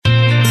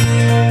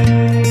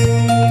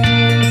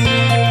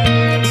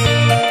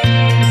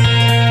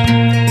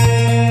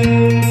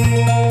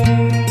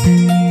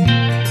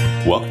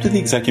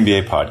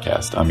ExecMBA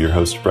podcast. I'm your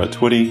host, Brett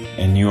Twitty,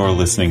 and you are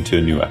listening to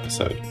a new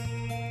episode.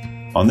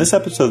 On this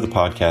episode of the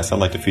podcast, I'd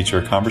like to feature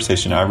a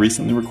conversation I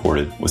recently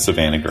recorded with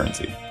Savannah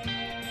Guernsey.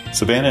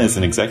 Savannah is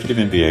an Executive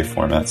MBA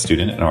format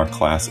student in our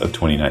class of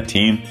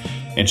 2019,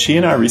 and she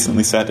and I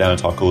recently sat down and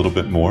talked a little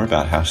bit more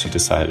about how she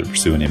decided to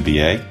pursue an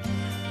MBA,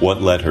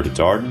 what led her to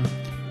Darden,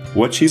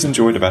 what she's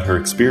enjoyed about her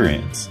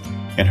experience,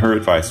 and her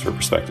advice for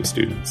prospective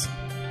students.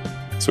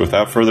 So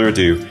without further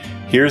ado,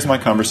 here's my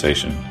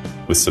conversation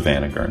with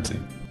Savannah Guernsey.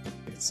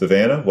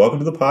 Savannah, welcome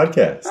to the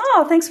podcast.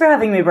 Oh, thanks for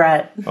having me,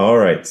 Brett. All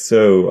right.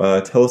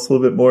 So tell us a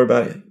little bit more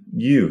about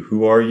you.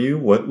 Who are you?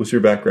 What was your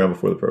background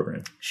before the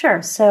program?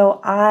 Sure. So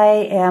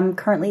I am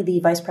currently the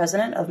Vice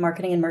President of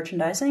Marketing and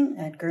Merchandising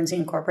at Guernsey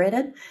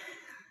Incorporated.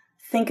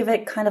 Think of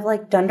it kind of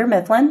like Dunder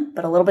Mifflin,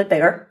 but a little bit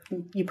bigger.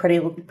 You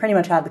pretty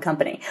much have the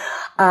company.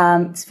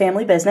 It's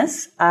family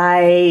business.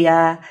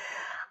 I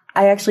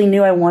actually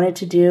knew I wanted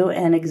to do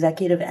an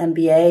executive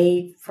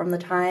MBA from the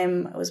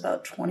time I was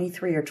about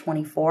 23 or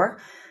 24,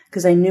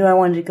 because I knew I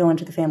wanted to go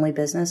into the family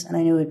business, and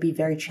I knew it would be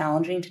very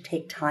challenging to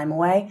take time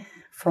away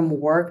from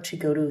work to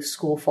go to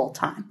school full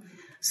time.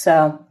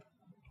 So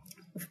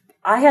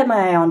I had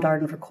my eye on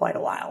Darden for quite a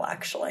while,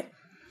 actually.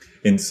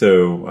 And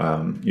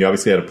so you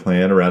obviously had a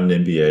plan around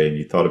an MBA, and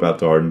you thought about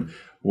Darden.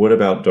 What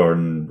about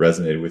Darden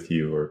resonated with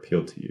you or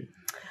appealed to you?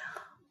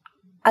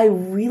 I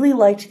really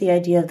liked the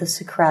idea of the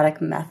Socratic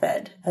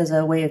method as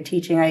a way of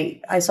teaching.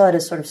 I saw it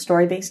as sort of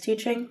story-based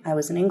teaching. I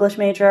was an English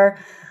major.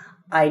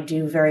 I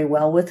do very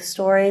well with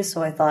stories,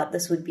 so I thought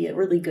this would be a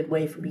really good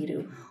way for me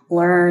to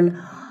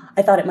learn.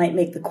 I thought it might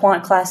make the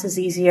quant classes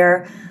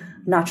easier.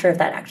 Not sure if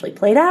that actually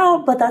played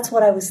out, but that's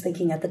what I was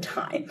thinking at the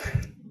time.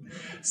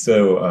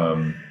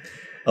 So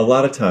a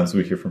lot of times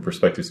we hear from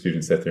prospective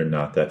students that they're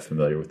not that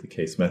familiar with the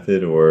case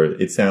method, or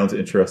it sounds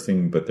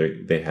interesting, but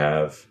they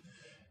have,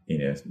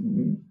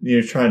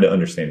 you're trying to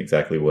understand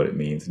exactly what it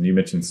means. And you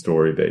mentioned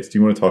story-based. Do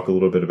you want to talk a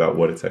little bit about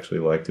what it's actually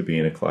like to be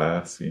in a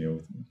class,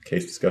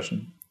 case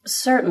discussion?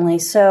 Certainly.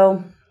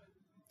 So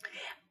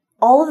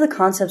all of the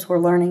concepts we're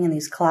learning in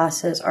these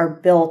classes are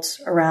built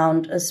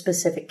around a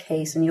specific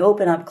case. And you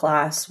open up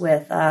class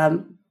with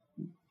a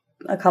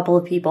couple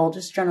of people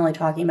just generally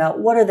talking about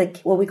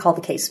what we call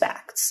the case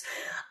facts.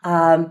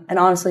 And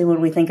honestly, when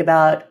we think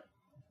about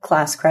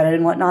class credit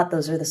and whatnot,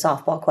 those are the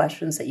softball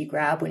questions that you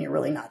grab when you're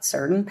really not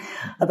certain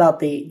about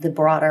the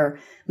broader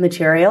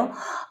material.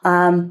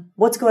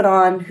 What's going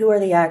on? Who are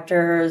the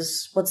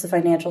actors? What's the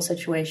financial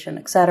situation,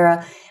 et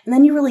cetera? And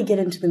then you really get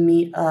into the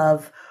meat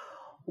of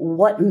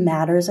what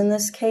matters in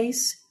this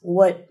case.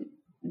 What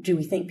do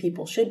we think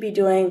people should be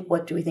doing?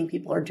 What do we think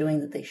people are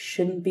doing that they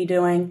shouldn't be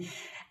doing?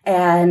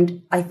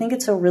 And I think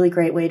it's a really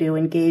great way to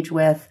engage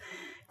with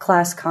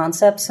class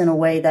concepts in a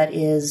way that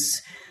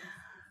is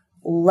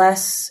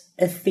less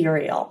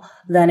ethereal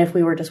than if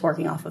we were just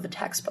working off of a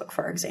textbook,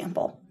 for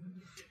example.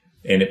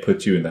 And it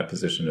puts you in that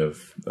position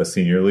of a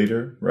senior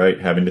leader, right?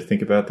 Having to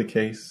think about the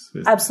case.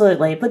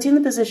 Absolutely. It puts you in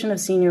the position of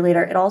senior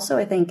leader. It also,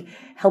 I think,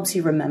 helps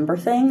you remember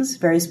things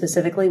very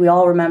specifically. We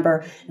all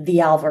remember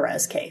the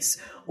Alvarez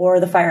case or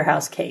the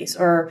Firehouse case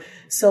or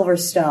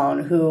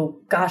Silverstone,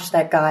 who, gosh,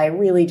 that guy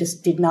really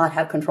just did not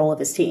have control of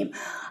his team.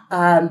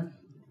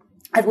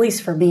 At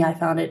least for me, I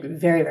found it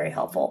very, very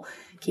helpful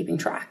keeping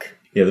track.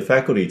 Yeah, the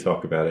faculty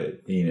talk about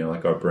it,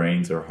 like our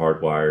brains are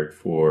hardwired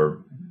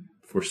for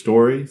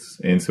stories.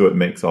 And so it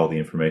makes all the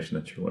information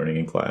that you're learning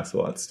in class a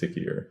lot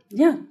stickier.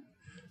 Yeah.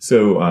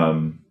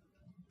 So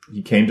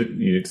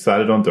you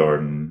decided on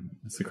Darden,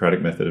 the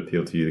Socratic method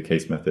appealed to you, the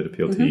case method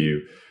appealed to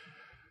you.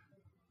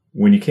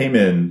 When you came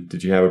in,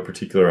 did you have a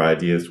particular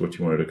idea as to what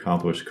you wanted to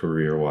accomplish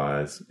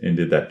career-wise? And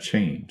did that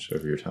change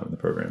over your time in the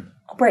program?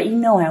 Brett,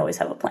 I always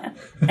have a plan.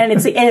 And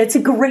it's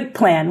a great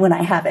plan when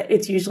I have it.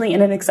 It's usually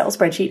in an Excel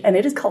spreadsheet, and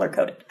it is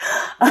color-coded.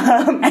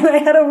 And I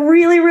had a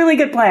really, really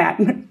good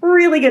plan.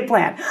 Really good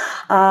plan.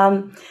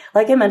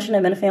 Like I mentioned,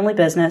 I'm in a family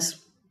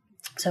business.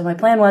 So my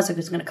plan was I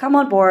was going to come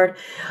on board,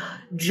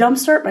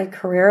 jumpstart my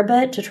career a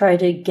bit to try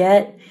to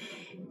get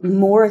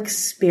more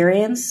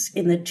experience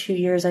in the 2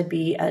 years I'd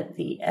be at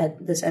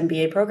this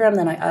MBA program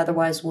than I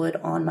otherwise would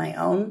on my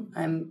own.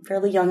 I'm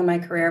fairly young in my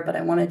career, but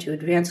I wanted to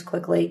advance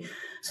quickly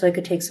so I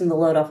could take some of the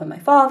load off of my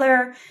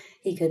father.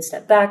 He could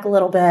step back a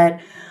little bit.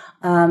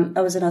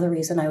 That was another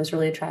reason I was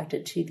really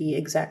attracted to the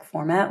exec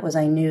format, was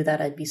I knew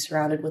that I'd be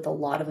surrounded with a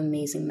lot of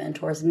amazing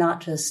mentors,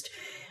 not just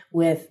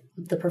with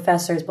the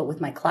professors, but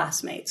with my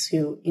classmates,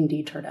 who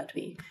indeed turned out to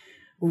be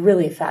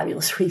really a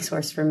fabulous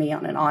resource for me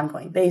on an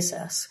ongoing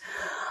basis.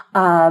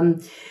 I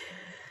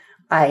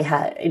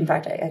had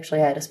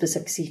a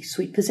specific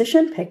C-suite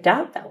position picked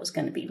out that was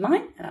going to be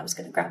mine, and I was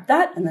going to grab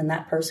that, and then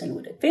that person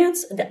would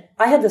advance.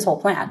 I had this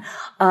whole plan,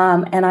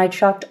 and I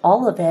chucked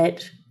all of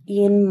it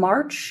in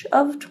March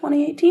of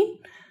 2018,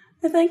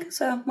 I think,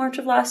 so March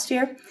of last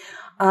year.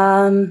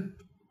 I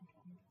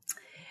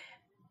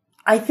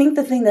think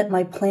the thing that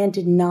my plan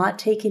did not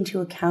take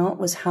into account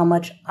was how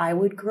much I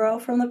would grow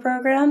from the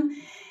program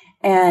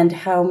and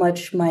how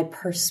much my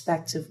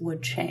perspective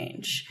would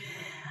change.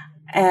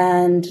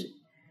 And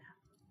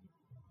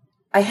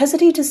I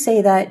hesitate to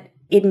say that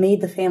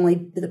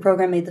the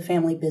program made the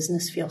family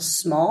business feel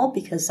small,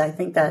 because I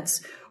think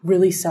that's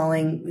really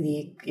selling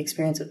the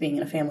experience of being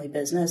in a family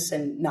business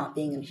and not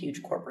being in a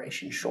huge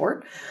corporation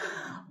short.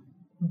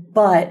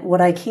 But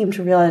what I came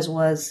to realize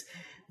was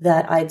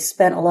that I'd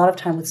spent a lot of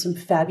time with some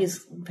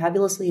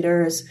fabulous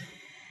leaders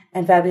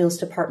and fabulous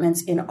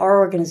departments in our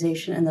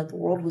organization, and that the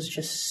world was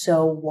just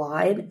so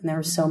wide and there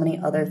were so many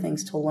other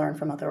things to learn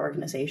from other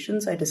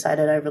organizations. I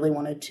decided I really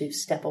wanted to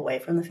step away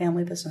from the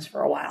family business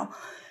for a while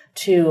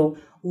to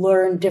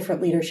learn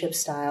different leadership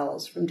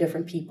styles from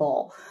different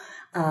people,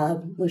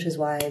 which is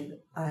why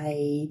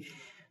I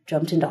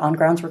jumped into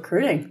on-grounds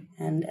recruiting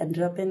and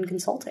ended up in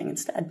consulting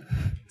instead.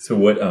 So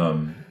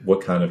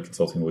what kind of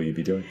consulting will you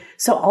be doing?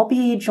 So I'll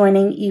be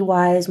joining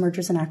EY's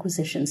mergers and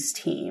acquisitions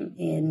team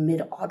in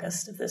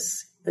mid-August of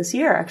this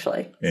year,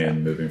 actually.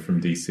 And moving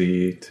from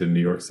DC to New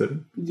York City?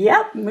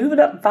 Yep, moving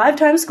up 5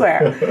 Times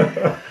Square.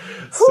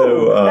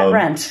 That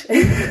rent.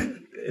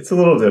 It's a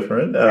little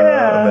different.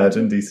 I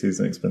imagine DC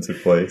is an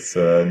expensive place.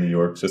 New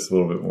York's just a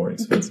little bit more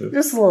expensive.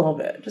 Just a little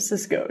bit, just a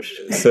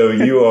skosh. So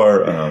you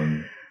are,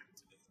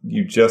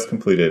 you just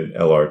completed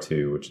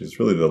LR2, which is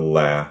really the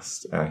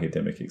last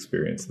academic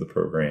experience of the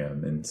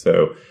program. And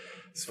so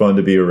it's fun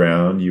to be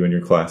around you and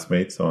your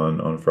classmates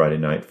on Friday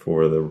night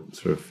for the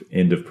sort of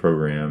end of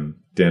program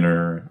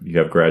dinner. You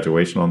have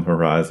graduation on the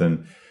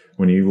horizon.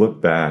 When you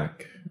look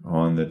back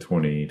on the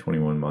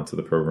 21 months of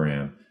the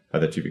program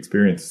that you've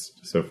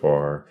experienced so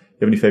far,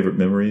 do you have any favorite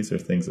memories or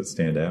things that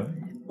stand out?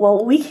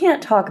 Well, we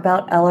can't talk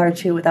about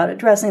LR2 without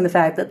addressing the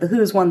fact that the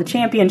Who's won the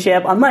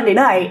championship on Monday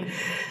night.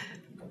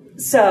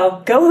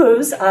 So go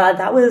Who's.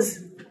 That was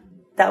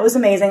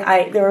amazing.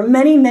 There were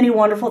many, many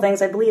wonderful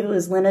things. I believe it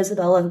was Lynn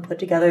Isabella who put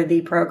together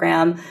the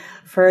program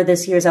for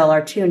this year's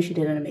LR2, and she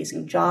did an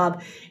amazing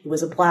job. It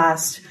was a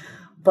blast,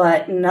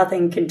 but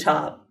nothing can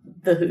top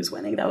the Who's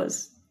winning. That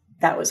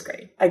was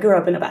great. I grew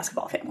up in a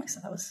basketball family, so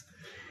that was...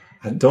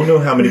 I don't know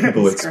how many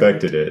people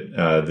expected it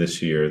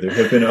this year. There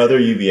have been other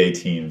UVA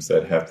teams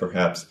that have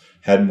perhaps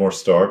had more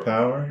star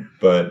power,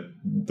 but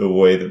the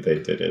way that they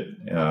did it,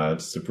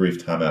 just a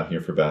brief time out here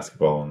for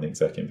basketball on the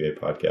ExecMBA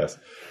podcast,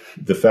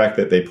 the fact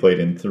that they played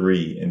in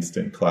 3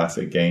 instant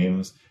classic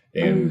games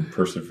and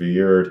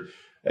persevered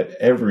at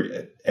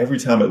every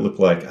time, it looked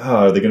like,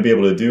 are they going to be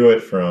able to do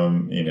it,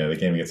 from the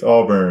game against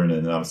Auburn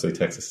and obviously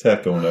Texas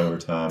Tech going to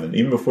overtime, and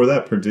even before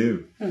that,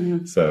 Purdue.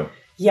 So.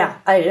 Yeah,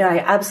 I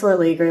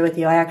absolutely agree with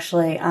you. I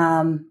actually,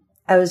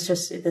 this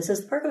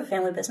is the perk of a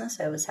family business.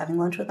 I was having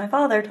lunch with my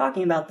father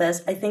talking about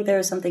this. I think there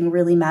was something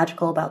really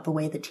magical about the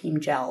way the team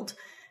gelled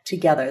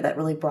together that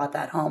really brought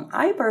that home.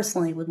 I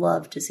personally would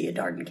love to see a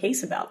Darden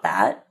case about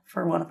that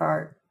for one of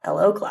our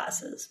LO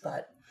classes,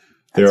 but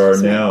there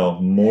are now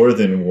more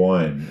than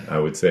one, I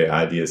would say,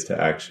 ideas to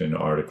action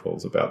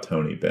articles about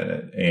Tony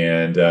Bennett.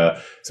 And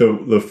so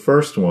the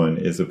first one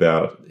is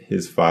about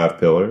his 5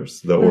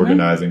 pillars, the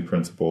organizing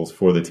principles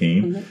for the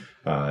team.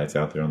 It's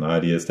out there on the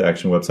Ideas to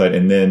Action website.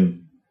 And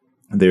then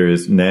there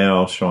is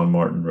now, Sean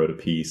Martin wrote a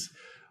piece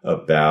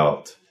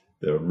about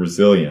the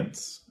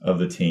resilience of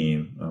the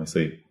team,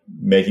 obviously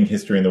making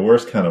history in the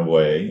worst kind of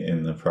way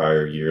in the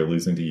prior year,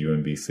 losing to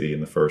UMBC in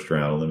the first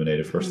round,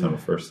 eliminated first time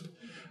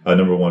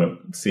number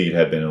 1 seed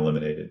had been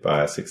eliminated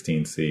by a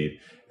 16 seed.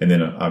 And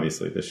then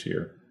obviously this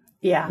year,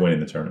 winning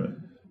the tournament.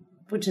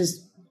 Which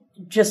is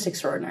just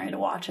extraordinary to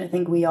watch. I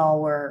think we all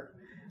were,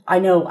 I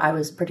know I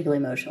was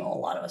particularly emotional. A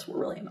lot of us were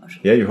really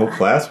emotional. Yeah, your whole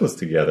class was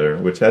together,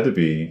 which had to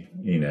be,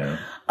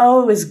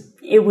 Oh,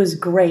 it was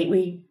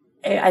great.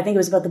 I think it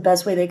was about the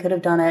best way they could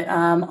have done it.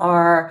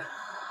 Our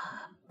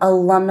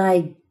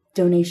alumni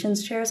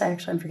donations chairs,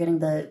 I'm forgetting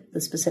the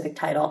specific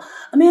title,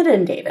 Amanda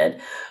and David,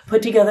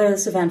 put together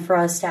this event for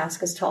us to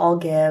ask us to all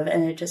give,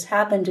 and it just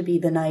happened to be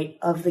the night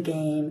of the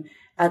game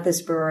at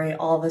this brewery,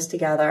 all of us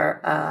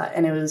together,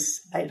 and it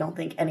was, I don't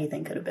think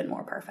anything could have been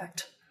more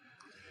perfect.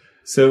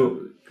 So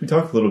can we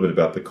talk a little bit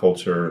about the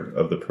culture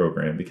of the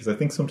program? Because I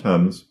think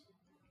sometimes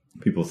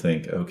people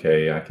think,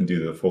 okay, I can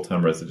do the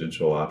full-time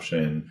residential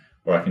option,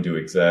 or I can do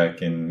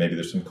exec, and maybe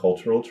there's some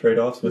cultural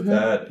trade-offs with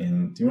that.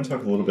 And do you want to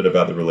talk a little bit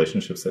about the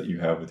relationships that you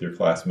have with your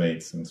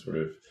classmates and sort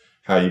of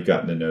how you've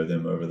gotten to know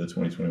them over the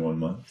 2021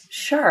 months?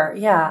 Sure,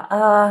 yeah.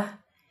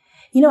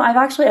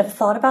 I've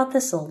thought about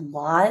this a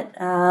lot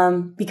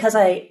because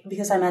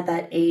I'm at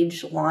that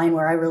age line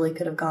where I really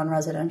could have gone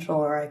residential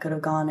or I could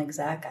have gone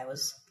exec. I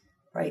was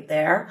right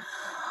there.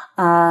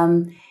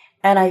 And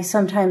I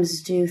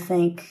sometimes do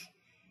think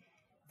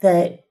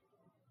that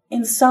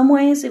in some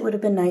ways, it would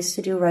have been nice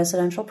to do a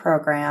residential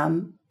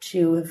program,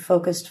 to have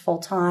focused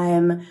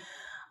full-time,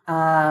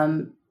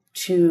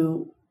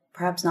 to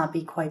perhaps not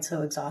be quite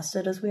so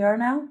exhausted as we are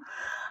now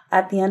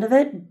at the end of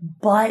it.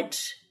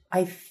 But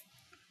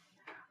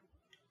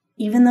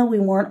even though we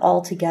weren't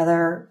all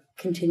together,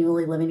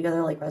 continually living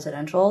together like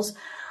residentials,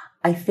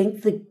 I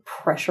think the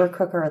pressure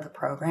cooker of the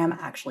program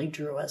actually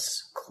drew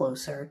us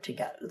closer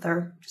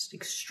together, just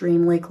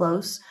extremely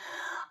close.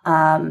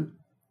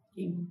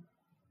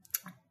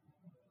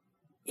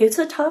 It's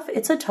a tough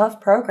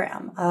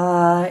program.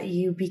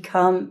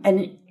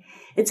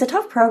 It's a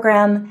tough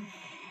program,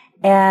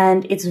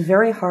 And it's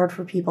very hard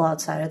for people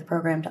outside of the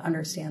program to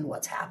understand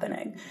what's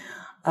happening.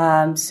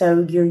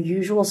 So your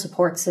usual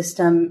support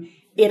system,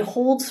 it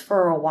holds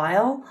for a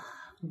while,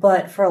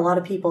 but for a lot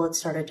of people, it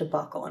started to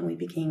buckle and we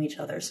became each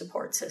other's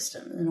support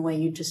system in a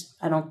way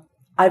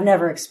I've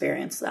never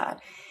experienced that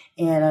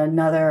in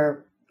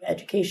another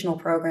educational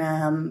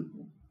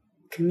program,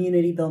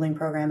 community building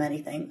program,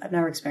 anything. I've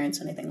never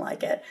experienced anything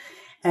like it.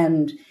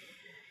 And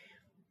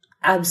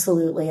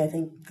absolutely, I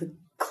think the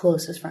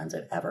closest friends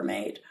I've ever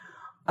made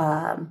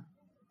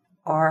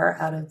are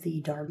out of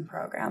the Darden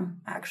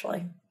program,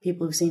 actually.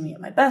 People who've seen me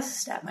at my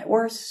best, at my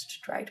worst,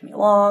 dragged me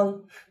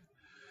along.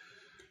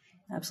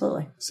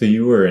 Absolutely. So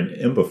you were an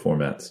EMBA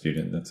format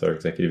student. That's our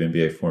executive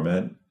MBA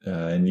format.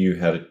 And you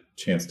had a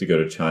chance to go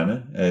to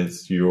China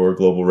as your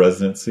global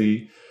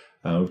residency.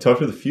 We've talked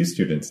with a few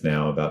students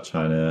now about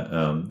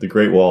China. The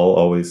Great Wall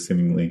always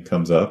seemingly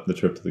comes up, the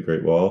trip to the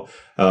Great Wall.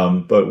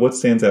 But what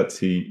stands out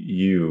to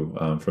you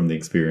from the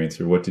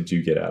experience, or what did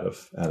you get out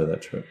of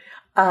that trip?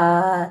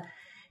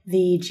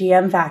 The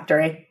GM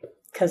factory,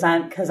 because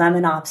I'm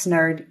an ops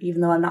nerd,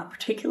 even though I'm not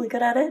particularly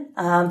good at it.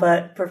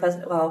 But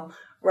Raul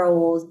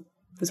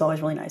was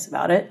always really nice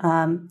about it,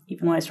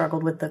 even when I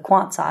struggled with the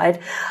quant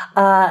side.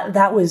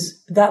 That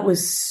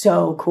was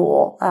so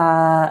cool.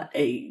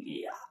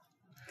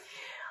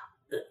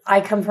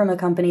 I come from a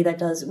company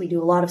we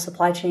do a lot of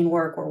supply chain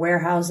work. We're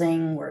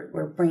warehousing,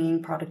 we're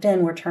bringing product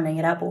in, we're turning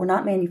it out, but we're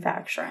not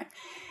manufacturing.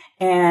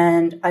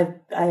 And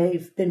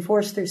I've been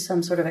forced through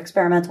some sort of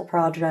experimental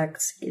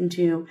projects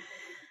into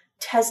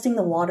testing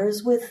the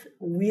waters with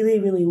really,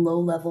 really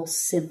low-level,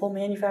 simple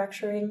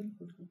manufacturing,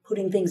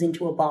 putting things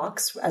into a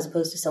box as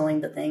opposed to selling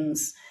the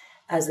things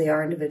as they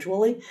are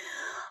individually.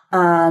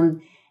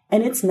 And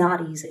it's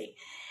not easy.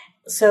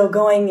 So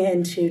going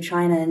into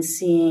China and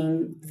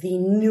seeing the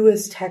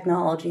newest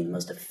technology, the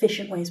most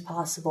efficient ways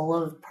possible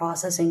of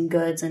processing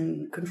goods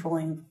and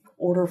controlling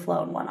order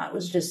flow and whatnot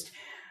was just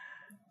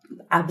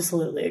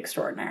absolutely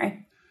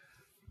extraordinary.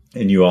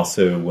 And you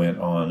also went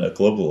on a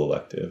global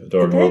elective, a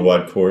Darden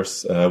Worldwide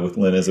course with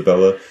Lynn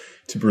Isabella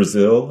to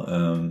Brazil.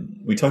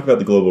 We talk about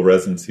the global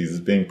residencies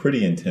as being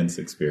pretty intense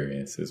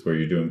experiences where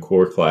you're doing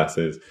core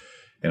classes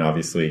and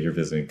obviously you're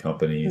visiting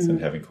companies and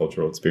having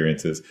cultural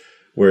experiences.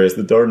 Whereas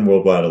the Darden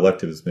Worldwide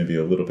elective is maybe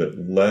a little bit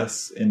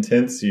less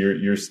intense.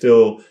 You're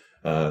still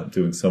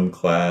doing some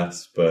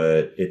class,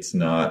 but it's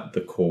not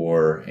the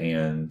core.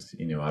 And,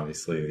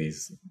 obviously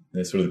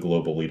this sort of the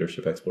global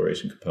leadership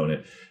exploration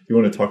component. You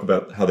want to talk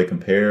about how they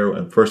compare,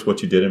 and first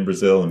what you did in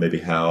Brazil and maybe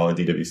how a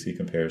DWC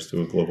compares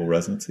to a global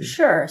residency?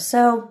 Sure.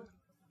 So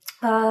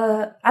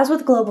as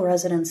with global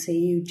residency,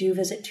 you do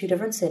visit two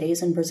different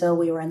cities. In Brazil,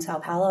 we were in Sao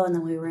Paulo and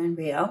then we were in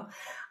Rio.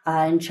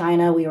 In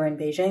China, we were in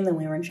Beijing, then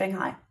we were in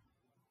Shanghai.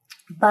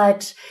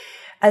 But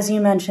as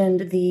you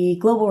mentioned, the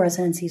global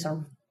residencies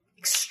are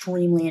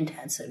extremely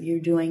intensive. You're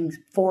doing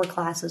 4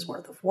 classes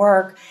worth of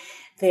work.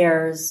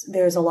 There's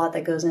a lot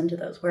that goes into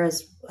those.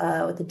 Whereas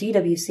with the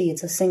DWC,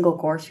 it's a single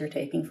course you're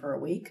taking for a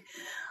week.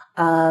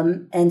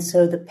 And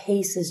so the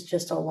pace is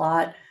just a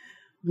lot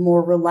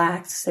more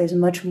relaxed. There's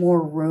much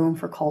more room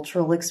for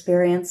cultural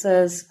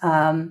experiences.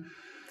 I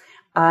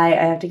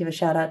have to give a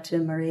shout out to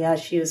Maria.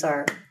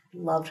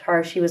 Loved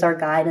her. She was our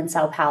guide in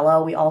Sao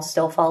Paulo. We all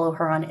still follow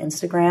her on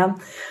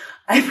Instagram.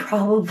 I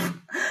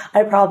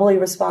probably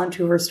respond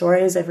to her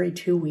stories every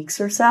 2 weeks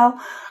or so,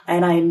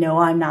 and I know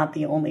I'm not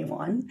the only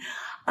one.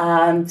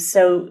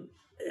 So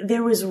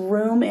there was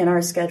room in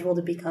our schedule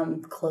to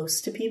become close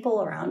to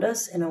people around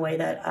us in a way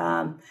that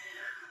I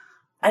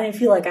didn't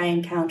feel like I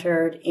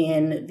encountered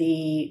in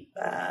the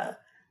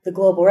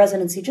global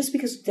residency, just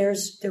because there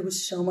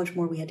was so much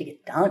more we had to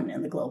get done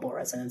in the global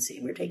residency.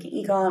 We were taking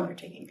econ, we were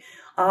taking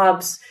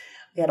ops.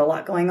 We had a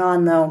lot going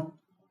on, though.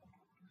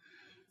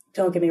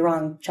 Don't get me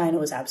wrong, China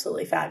was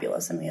absolutely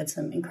fabulous, and we had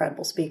some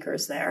incredible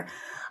speakers there.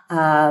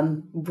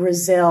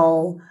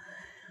 Brazil,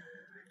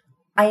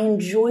 I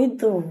enjoyed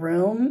the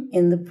room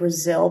in the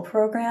Brazil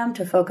program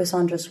to focus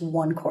on just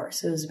one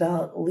course. It was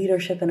about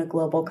leadership in a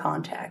global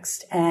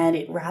context, and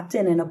it wrapped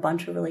in a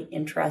bunch of really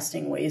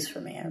interesting ways for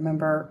me. I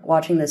remember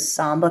watching this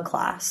Samba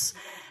class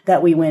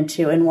that we went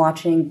to and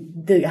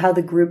watching how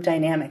the group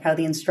dynamic, how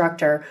the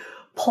instructor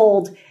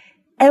pulled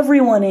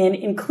everyone in,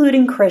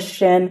 including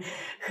Christian,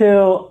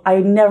 who I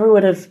never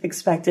would have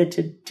expected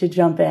to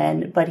jump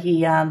in, but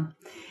he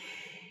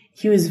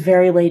was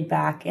very laid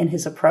back in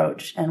his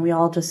approach, and we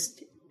all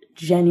just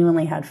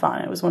genuinely had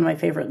fun. It was one of my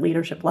favorite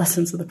leadership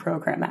lessons of the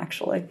program,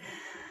 actually.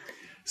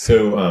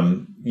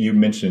 So you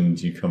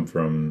mentioned you come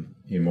from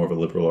more of a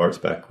liberal arts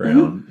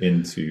background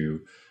into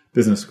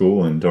business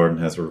school, and Darden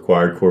has a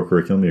required core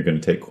curriculum. You're going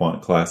to take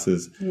quant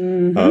classes.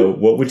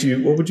 What would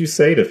you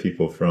say to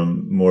people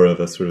from more of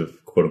a sort of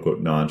quote unquote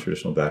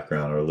non-traditional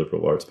background or a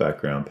liberal arts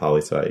background,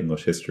 poli-sci,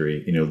 English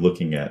history,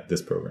 looking at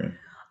this program?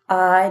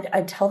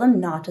 I'd tell them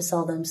not to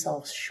sell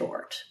themselves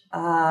short.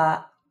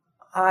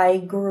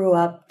 I grew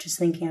up just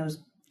thinking I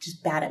was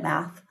just bad at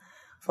math,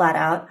 flat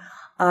out.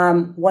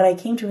 What I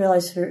came to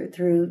realize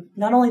through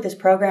not only this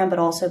program, but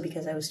also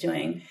because I was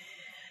doing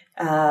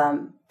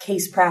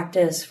case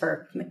practice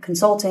for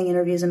consulting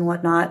interviews and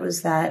whatnot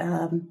was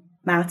that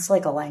math's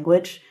like a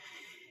language.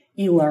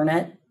 You learn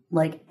it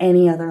like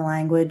any other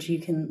language. You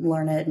can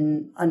learn it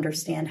and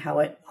understand how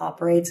it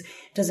operates.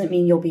 Doesn't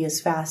mean you'll be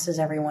as fast as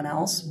everyone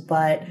else,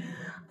 but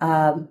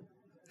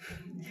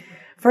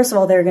first of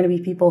all, there are going to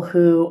be people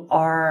who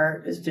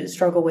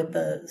struggle with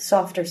the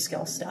softer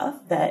skill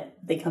stuff that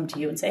they come to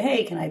you and say,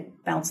 hey, can I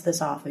bounce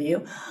this off of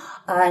you?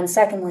 And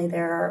secondly,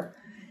 there are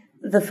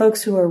the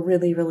folks who are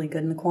really, really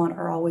good in the quant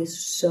are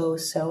always so,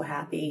 so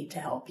happy to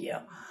help you.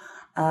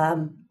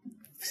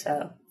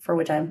 So for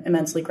which I'm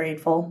immensely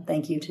grateful.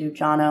 Thank you to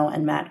Jono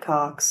and Matt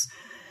Cox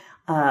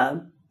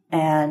and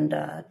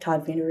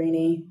Todd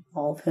Vinerini,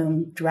 all of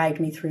whom dragged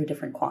me through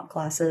different quant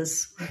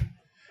classes.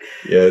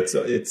 Yeah,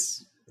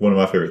 it's one of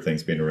my favorite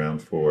things being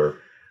around for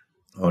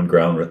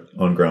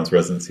on-grounds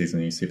residencies,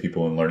 and you see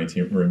people in learning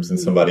team rooms and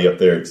somebody up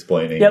there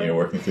explaining,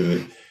 working through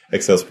the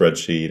Excel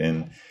spreadsheet.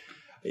 And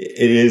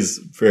it is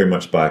very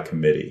much by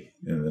committee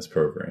in this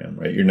program,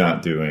 right? You're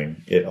not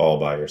doing it all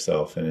by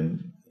yourself.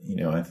 And,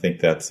 I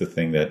think that's the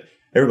thing that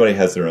everybody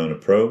has their own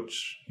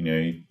approach.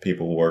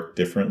 People work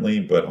differently,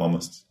 but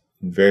almost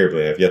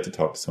invariably, I've yet to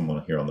talk to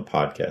someone here on the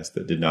podcast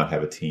that did not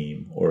have a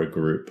team or a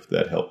group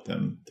that helped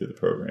them through the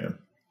program.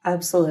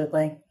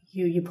 Absolutely.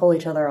 You pull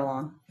each other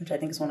along, which I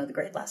think is one of the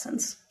great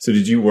lessons. So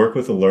did you work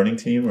with a learning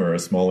team or a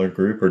smaller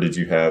group, or did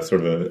you have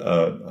sort of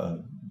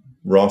a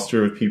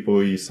roster of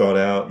people you sought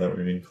out that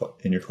were in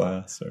your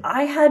class? Or?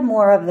 I had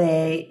more of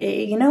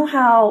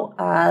how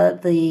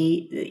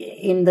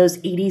in those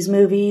 80s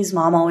movies,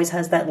 mom always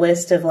has that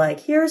list of like,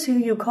 here's who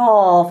you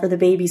call for the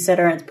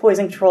babysitter, and it's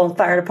poison control and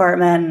fire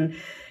department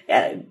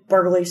and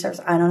burglary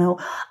service. I don't know.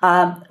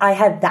 I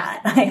had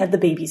that. I had the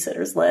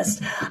babysitters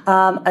list.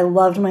 I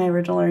loved my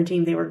original learning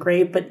team. They were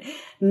great, but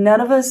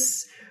none of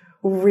us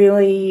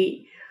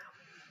really,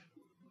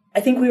 I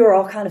think we were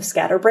all kind of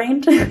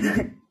scatterbrained.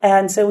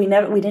 And so we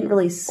didn't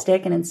really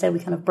stick, and instead we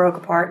kind of broke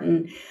apart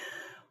and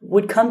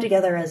would come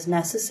together as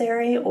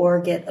necessary or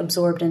get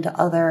absorbed into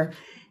other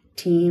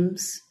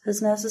teams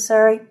as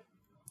necessary,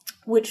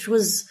 which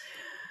was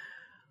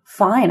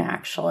fine,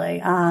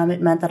 actually.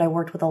 It meant that I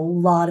worked with a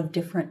lot of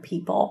different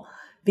people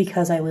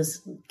because I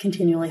was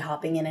continually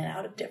hopping in and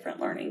out of different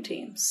learning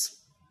teams.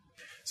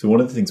 So one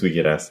of the things we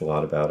get asked a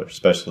lot about are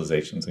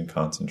specializations and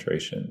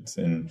concentrations,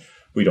 and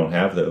we don't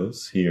have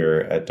those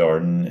here at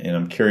Darden. And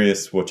I'm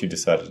curious what you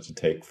decided to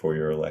take for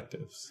your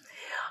electives.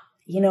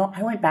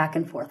 I went back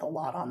and forth a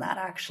lot on that,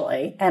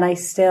 actually. And I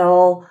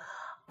still,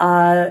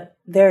 there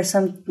are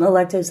some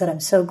electives that I'm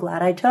so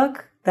glad I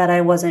took that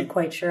I wasn't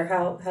quite sure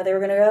how they were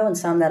going to go, and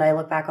some that I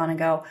look back on and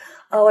go,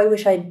 oh, I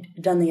wish I'd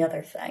done the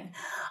other thing.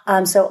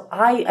 So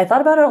I thought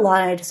about it a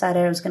lot, and I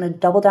decided I was going to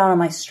double down on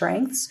my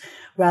strengths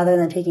rather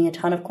than taking a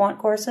ton of quant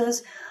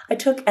courses. I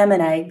took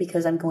M&A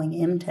because I'm going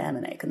into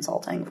M&A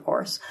consulting, of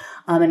course.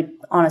 And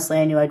honestly,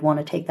 I knew I'd want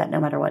to take that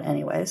no matter what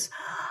anyways.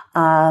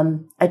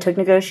 I took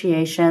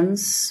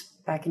negotiations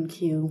back in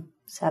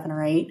Q7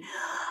 or 8.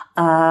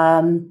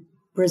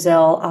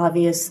 Brazil,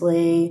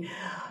 obviously.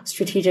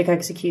 Strategic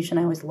execution.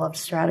 I always loved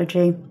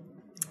strategy.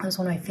 It was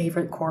one of my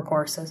favorite core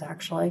courses,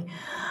 actually.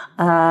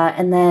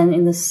 And then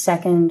in the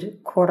second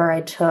quarter,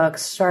 I took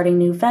starting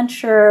new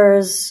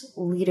ventures,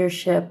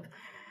 leadership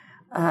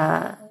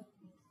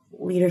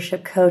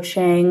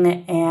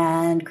coaching,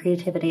 and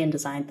creativity and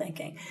design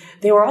thinking.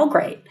 They were all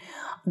great.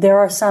 There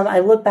are some I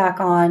look back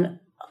on.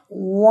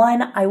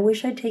 One, I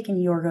wish I'd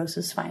taken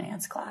Yorgos's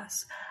finance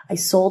class. I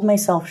sold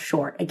myself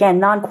short. Again,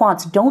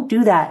 non-quants, don't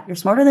do that. You're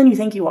smarter than you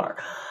think you are.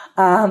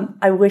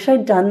 I wish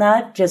I'd done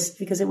that just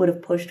because it would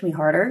have pushed me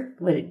harder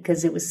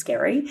because it was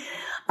scary.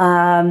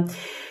 And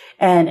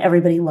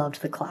everybody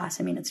loved the class.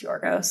 I mean, it's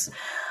Yorgos.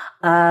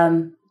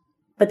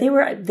 But they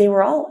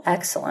were all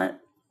excellent.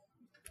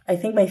 I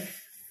think my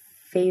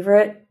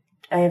favorite,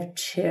 I have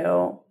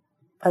two.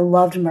 I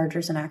loved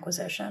mergers and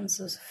acquisitions.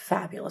 It was a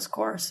fabulous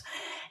course.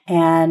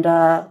 And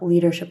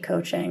leadership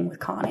coaching with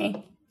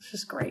Connie. It's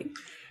just great.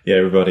 Yeah,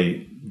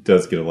 everybody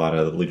does get a lot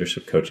out of the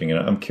leadership coaching.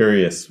 And I'm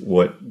curious,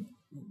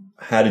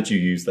 how did you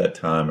use that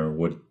time, or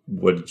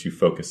what did you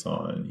focus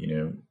on,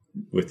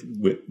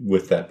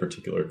 with that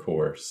particular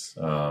course?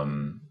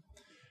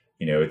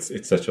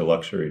 It's such a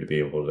luxury to be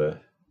able to,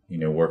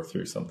 work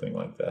through something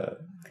like that.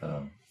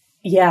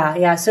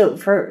 Yeah. So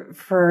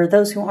for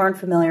those who aren't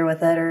familiar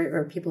with it,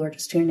 or people who are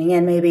just tuning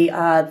in, maybe,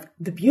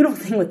 the beautiful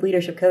thing with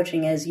leadership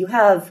coaching is you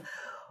have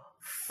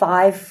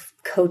 5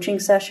 coaching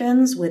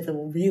sessions with a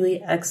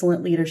really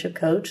excellent leadership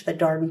coach that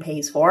Darden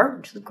pays for,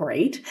 which is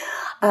great.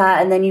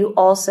 And then you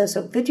also,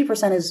 so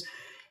 50% is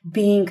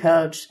being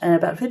coached, and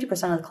about 50%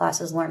 of the class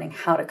is learning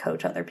how to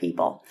coach other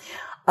people,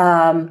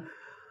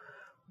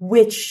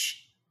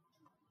 which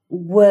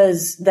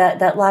was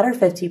that latter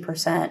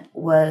 50%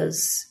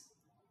 was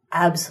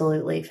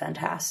absolutely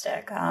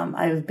fantastic.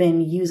 I've been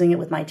using it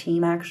with my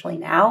team actually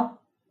now.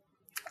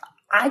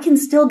 I can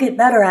still get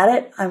better at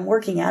it. I'm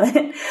working at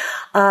it.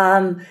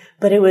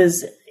 But it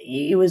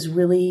was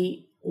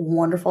really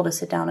wonderful to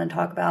sit down and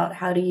talk about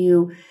how do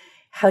you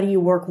how do you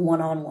work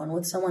one-on-one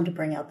with someone to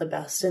bring out the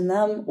best in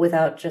them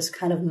without just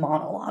kind of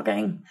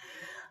monologuing,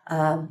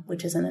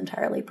 which isn't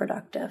entirely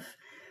productive.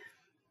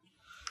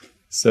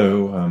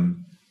 So,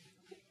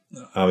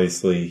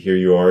 obviously here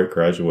you are at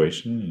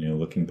graduation,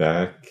 looking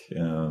back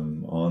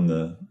on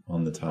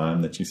the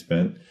time that you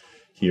spent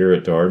here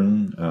at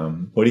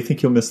Darden. What do you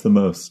think you'll miss the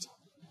most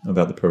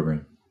about the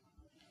program?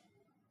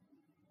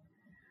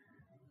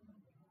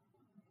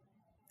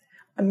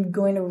 I'm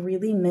going to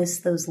really miss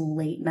those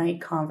late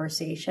night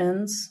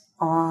conversations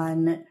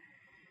on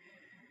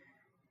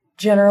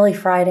generally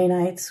Friday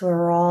nights where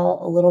we're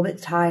all a little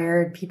bit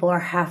tired. People are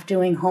half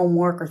doing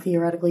homework or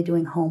theoretically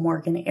doing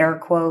homework in air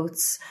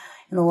quotes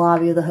in the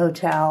lobby of the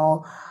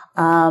hotel,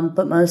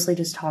 but mostly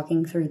just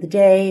talking through the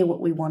day,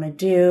 what we want to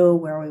do,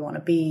 where we want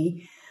to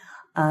be.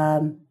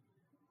 I'm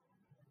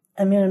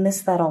going to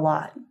miss that a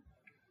lot.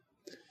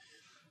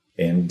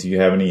 And do you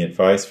have any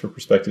advice for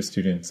prospective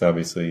students?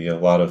 Obviously, a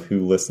lot of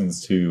who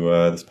listens to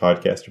this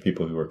podcast are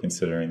people who are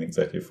considering the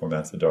executive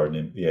formats of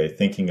Darden MBA,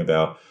 thinking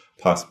about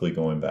possibly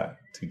going back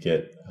to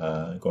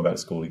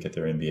school to get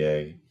their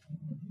MBA.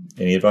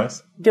 Any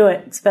advice? Do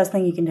it. It's the best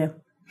thing you can do.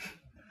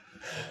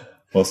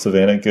 Well,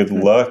 Savannah, good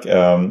luck.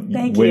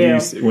 Thank you.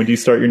 When do you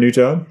start your new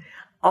job?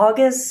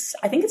 August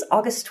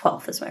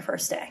 12th is my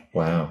first day.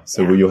 Wow.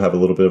 So will you have a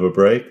little bit of a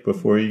break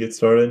before you get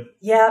started?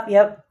 Yep.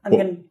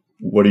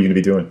 What are you going to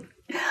be doing?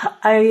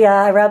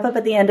 I wrap up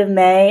at the end of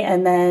May,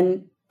 and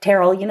then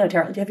Terrell,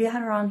 Terrell. Have you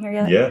had her on here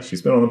yet? Yeah,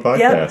 she's been on the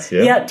podcast.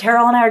 Yep. Yeah,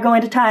 Terrell and I are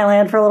going to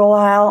Thailand for a little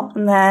while,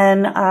 and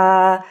then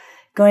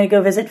going to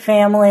go visit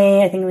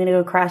family. I think I'm going to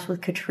go crash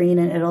with Katrine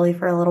in Italy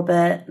for a little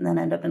bit, and then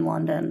end up in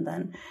London,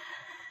 then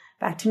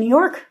back to New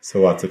York.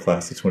 So lots of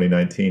class of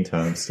 2019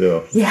 time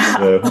still.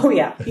 Yeah. Oh,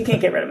 yeah. You can't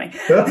get rid of me.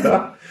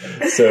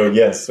 So,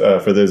 yes,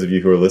 for those of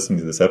you who are listening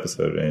to this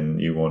episode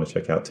and you want to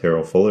check out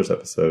Terrell Fuller's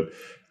episode,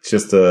 it's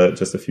just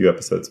a few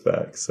episodes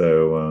back.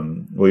 So,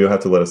 you'll have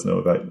to let us know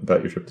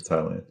about your trip to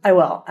Thailand. I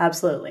will.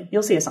 Absolutely.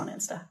 You'll see us on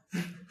Insta.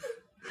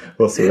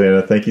 Well,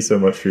 Savannah, thank you so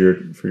much for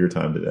your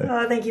time today.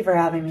 Oh, thank you for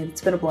having me.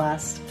 It's been a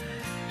blast.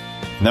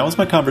 And that was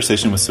my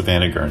conversation with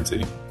Savannah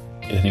Guernsey,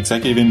 an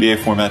Executive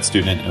MBA format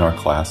student in our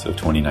class of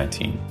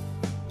 2019.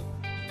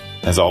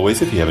 As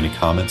always, if you have any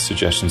comments,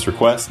 suggestions,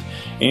 requests,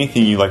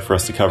 anything you'd like for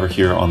us to cover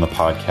here on the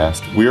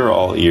podcast, we are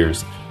all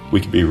ears.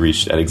 We can be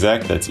reached at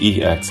that's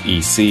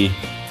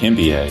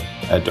EXECMBA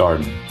at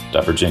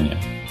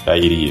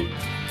Darden.Virginia.edu.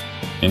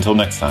 Until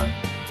next time,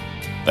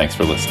 thanks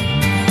for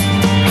listening.